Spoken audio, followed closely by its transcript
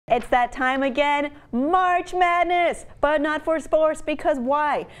It's that time again, March Madness, but not for sports, because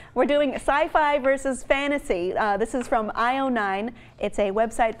why? We're doing sci-fi versus fantasy. This is from IO9. It's a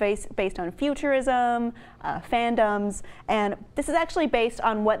website based on futurism, fandoms, and this is actually based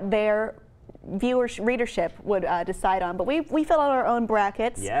on what their readership would decide on. But we fill out our own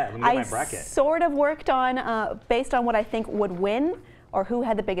brackets. Yeah, let me get my bracket. I sort of worked on, based on what I think would win, or who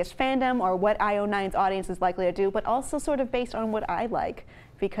had the biggest fandom, or what IO9's audience is likely to do, but also sort of based on what I like,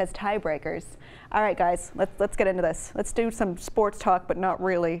 because tiebreakers. All right, guys, let's get into this. Let's do some sports talk, but not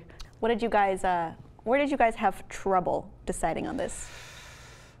really. What did you guys? Where did you guys have trouble deciding on this?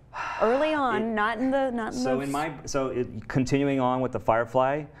 Early on, continuing on with the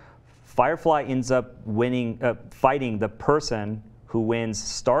Firefly. Firefly ends up winning, fighting the person who wins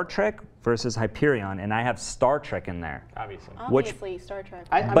Star Trek versus Hyperion, and I have Star Trek in there. Obviously, Star Trek.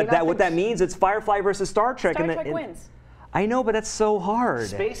 What that means, it's Firefly versus Star Trek. Star Trek wins. I know, but that's so hard.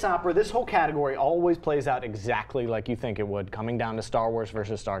 Space opera, this whole category always plays out exactly like you think it would, coming down to Star Wars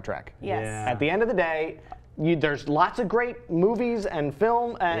versus Star Trek. Yes. Yeah. At the end of the day, there's lots of great movies and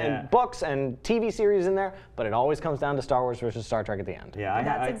film and books and TV series in there, but it always comes down to Star Wars versus Star Trek at the end. Yeah,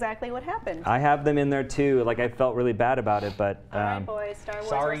 that's exactly what happened. I have them in there too. Like, I felt really bad about it, but all right, boys, Star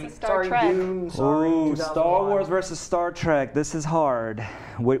Wars versus Star Trek. Ooh, Star Wars versus Star Trek. This is hard.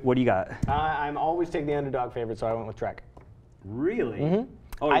 What do you got? I'm always taking the underdog favorite, so I went with Trek. Really? Mm-hmm.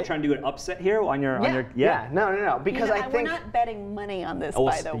 Oh, you're trying to do an upset here on your No, because I think we're not betting money on this,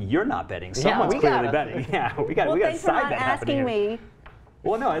 by the way. You're not betting. Someone's clearly betting. Yeah, we got a side bet happening here. Me.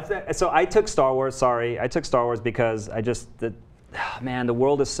 Well, no, so I took Star Wars. Sorry, I took Star Wars because man, the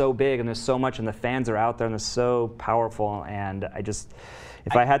world is so big and there's so much, and the fans are out there and they're so powerful, and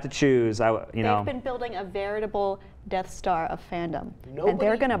if I had to choose, They've been building a veritable Death Star of fandom, and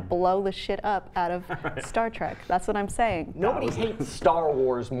they're gonna blow the shit up out of Star Trek. That's what I'm saying. Nobody hates Star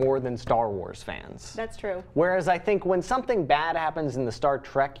Wars more than Star Wars fans. That's true. Whereas I think when something bad happens in the Star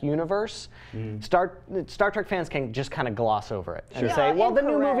Trek universe, Star Trek fans can just kind of gloss over it and say, well, the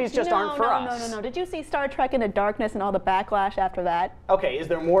new movies just aren't for us. No. Did you see Star Trek Into Darkness and all the backlash after that? Okay, is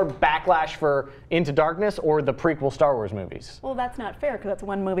there more backlash for Into Darkness or the prequel Star Wars movies? Well, that's not fair, because that's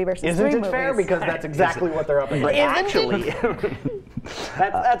one movie versus three movies. Isn't it fair? Because that's exactly what they're up against. Actually,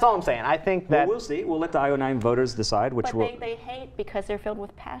 that's all I'm saying. I think that we'll see. We'll let the IO9 voters decide which one. But they hate because they're filled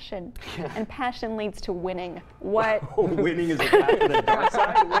with passion, and passion leads to winning. What? Winning is a path to the dark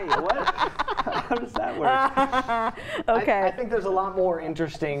side. Wait, what? How does that work? Okay. I think there's a lot more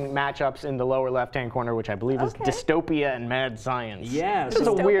interesting matchups in the lower left-hand corner, which I believe is dystopia and mad science. Yeah, this is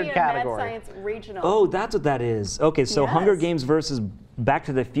a weird category. Mad science regional. Oh, that's what that is. Okay, so Hunger Games versus Back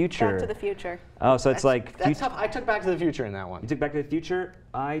to the Future. Back to the Future. Oh, so it's like... That's tough. I took Back to the Future in that one. You took Back to the Future?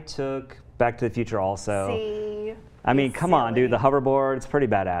 I took Back to the Future also. See? I mean, come on, dude. The hoverboard, it's pretty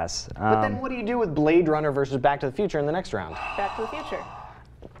badass. But then what do you do with Blade Runner versus Back to the Future in the next round? Back to the Future.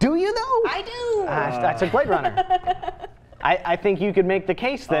 Do you, though? I do. I took Blade Runner. I think you could make the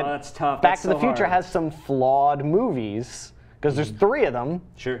case that that's tough. Back to the Future has some flawed movies, because there's 3 of them.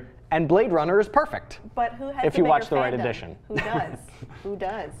 Sure. And Blade Runner is perfect. But who has if you watch the right edition? Who does? Who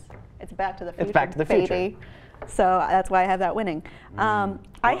does? It's Back to the Future. It's Back to the Future. So that's why I have that winning.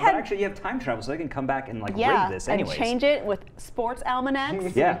 Actually, you have time travel, so they can come back and rate this anyways. And change it with sports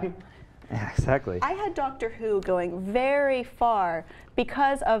almanacs. Yeah, exactly. I had Doctor Who going very far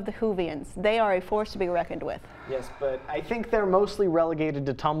because of the Whovians. They are a force to be reckoned with. Yes, but I think they're mostly relegated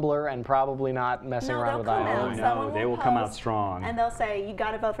to Tumblr and probably not messing around with IO. No, they will come out strong. And they'll say, you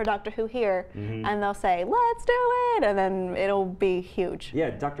got to vote for Doctor Who here. And they'll say, let's do it. And then it'll be huge.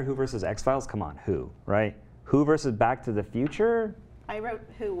 Yeah, Doctor Who versus X-Files, come on, Who, right? Who versus Back to the Future? I wrote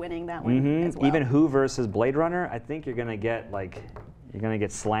Who winning that one as well. Even Who versus Blade Runner, I think you're going to get you're going to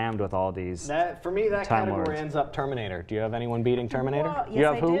get slammed with all these. For me, that category ends up Terminator. Do you have anyone beating Terminator? Well, you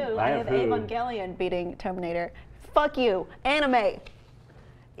have I who? do. I have Evangelion beating Terminator. Fuck you, anime.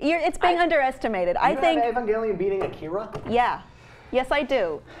 It's being underestimated. I think have Evangelion beating Akira? Yeah. Yes, I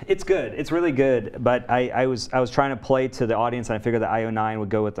do. It's good. It's really good. But I was trying to play to the audience, and I figured that IO9 would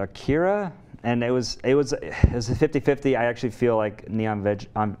go with Akira. And it was a 50-50. I actually feel like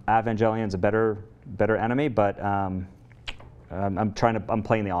Evangelion's a better anime, but I'm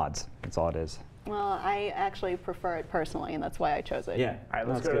playing the odds. That's all it is. Well, I actually prefer it personally, and that's why I chose it. Yeah. All right,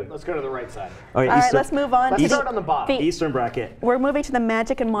 let's go to the right side. Okay, all right, let's move on. Let's start on the bottom. Eastern bracket. We're moving to the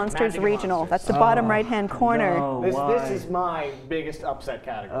Magic and Monsters regional. That's the bottom right-hand corner. No, this is my biggest upset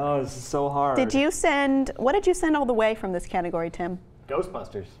category. Oh, this is so hard. What did you send all the way from this category, Tim?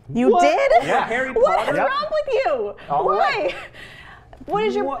 Ghostbusters. You did? Yeah, Harry Potter. What is wrong with you? Why? What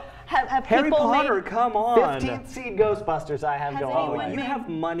is your? Have Harry people Potter, made come on. 15th seed Ghostbusters I have Has going. anyone You made have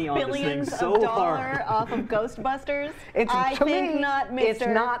money on this thing billions so of hard. dollars off of Ghostbusters? It's, I to think me, not, Mr. It's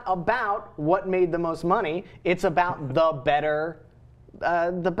not about what made the most money. It's about the better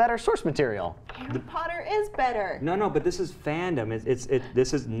source material. Harry Potter is better. No, but this is fandom.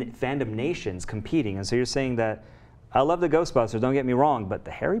 This is fandom nations competing, and so you're saying that I love the Ghostbusters. Don't get me wrong, but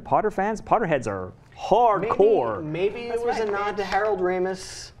the Harry Potter fans, Potterheads are hardcore. Maybe it was right, a nod bitch. to Harold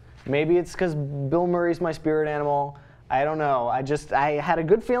Ramis. Maybe it's because Bill Murray's my spirit animal. I don't know. I had a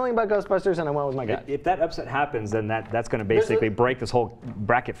good feeling about Ghostbusters, and I went with my gut. If that upset happens, then that's going to basically break this whole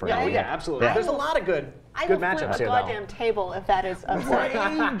bracket for Yeah, you. yeah, absolutely. Yeah. There's a lot of good matchups flip the here, goddamn table if that is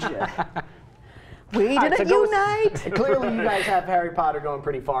upset. We didn't unite. Clearly, you guys have Harry Potter going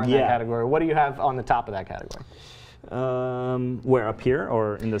pretty far in that Yeah. category. What do you have on the top of that category? Where, up here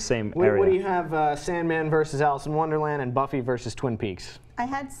or in the same What area? do you have? Sandman versus Alice in Wonderland and Buffy versus Twin Peaks. I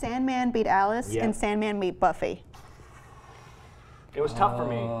had Sandman beat Alice Yeah. and Sandman beat Buffy. It was tough for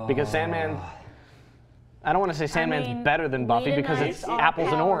me because Sandman. I don't want to say Sandman's mean, better than Buffy Lena because Knights it's are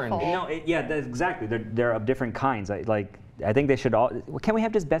apples and orange. powerful. No, yeah, that's exactly. They're of different kinds. I think they should all. Can we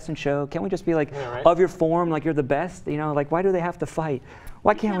have just best in show? Can we just be like, Yeah, right. of your form, like you're the best? You know, like why do they have to fight?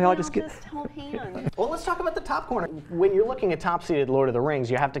 Why can't we all just get? hold hands? Well, let's talk about the top corner. When you're looking at top-seeded Lord of the Rings,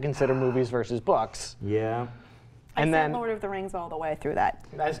 you have to consider movies versus books. Yeah. I And said then, Lord of the Rings all the way through that.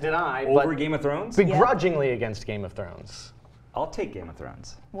 as did I, Over but Game of Thrones? begrudgingly against Game of Thrones. I'll take Game of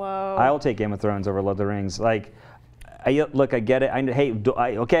Thrones. Whoa. I'll take Game of Thrones over Lord of the Rings. Like, look, I get it.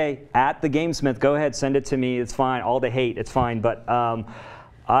 Okay, at the Gamesmith, go ahead, send it to me. It's fine. All the hate, it's fine. But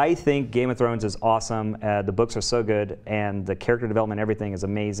I think Game of Thrones is awesome. The books are so good, and the character development, everything is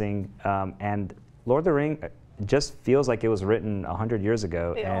amazing. And Lord of the Rings just feels like it was written 100 years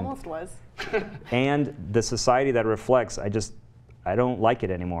ago. It and, almost was. and the society that reflects, I don't like it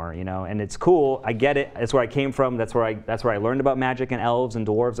anymore, you know. And it's cool. I get it. That's where I came from. That's where I learned about magic and elves and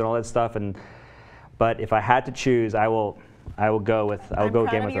dwarves and all that stuff. But if I had to choose, I will go with Game I'm of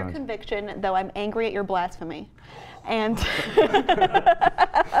proud of your Thrones. conviction, though I'm angry at your blasphemy. And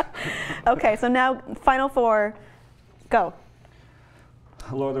okay, so now final four, go.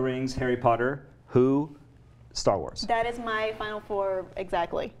 Lord of the Rings, Harry Potter, Who, Star Wars. That is my final four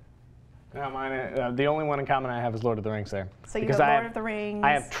exactly. No, mine, the only one in common I have is Lord of the Rings there. So you Because have I Lord have- of the Rings.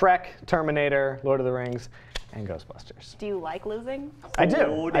 I have Trek, Terminator, Lord of the Rings, and Ghostbusters. Do you like losing? I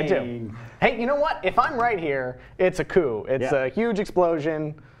do. I do. Dang. Hey, you know what? If I'm right here, it's a coup. It's Yeah. a huge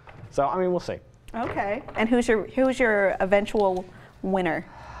explosion. So I mean, we'll see. Okay. And who's your eventual winner?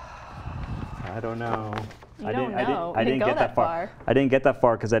 I don't know. You don't know. I You didn't go get that that far. far. I didn't get that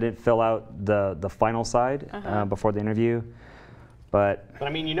far because I didn't fill out the final side before the interview. But But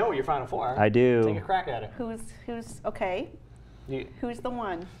I mean, you know what your final four are. I do. Take a crack at it. Who's okay? You, Who's the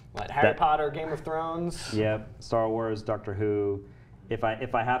one? what, Harry That- Potter, Game of Thrones. Yep, Star Wars, Doctor Who. If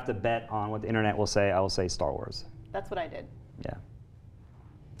I have to bet on what the internet will say, I will say Star Wars. That's what I did. Yeah.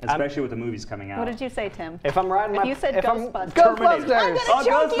 Especially with the movies coming out. What did you say, Tim? If I'm riding my, You said if I'm- Ghostbusters. Ghostbusters. I'm gonna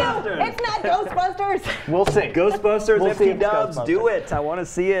choke Ghostbusters. you! It's not Ghostbusters! We'll see. Ghostbusters, We'll see FT if it's Dubs, Ghostbusters. do it. I want to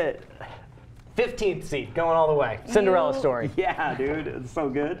see it. 15th seat, going all the way. Cinderella You- story. Yeah, dude, it's so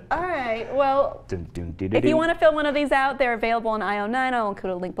good. All right, well, Dun, dun, dun, if dun, you want to fill one of these out, they're available on IO9. I'll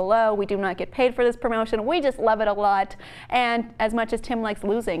include a link below. We do not get paid for this promotion. We just love it a lot. And as much as Tim likes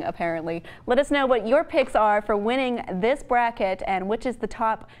losing, apparently, let us know what your picks are for winning this bracket and which is the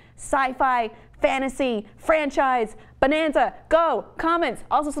top sci-fi, fantasy, franchise, bonanza. Go, comments,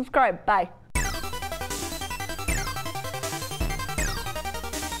 also subscribe. Bye.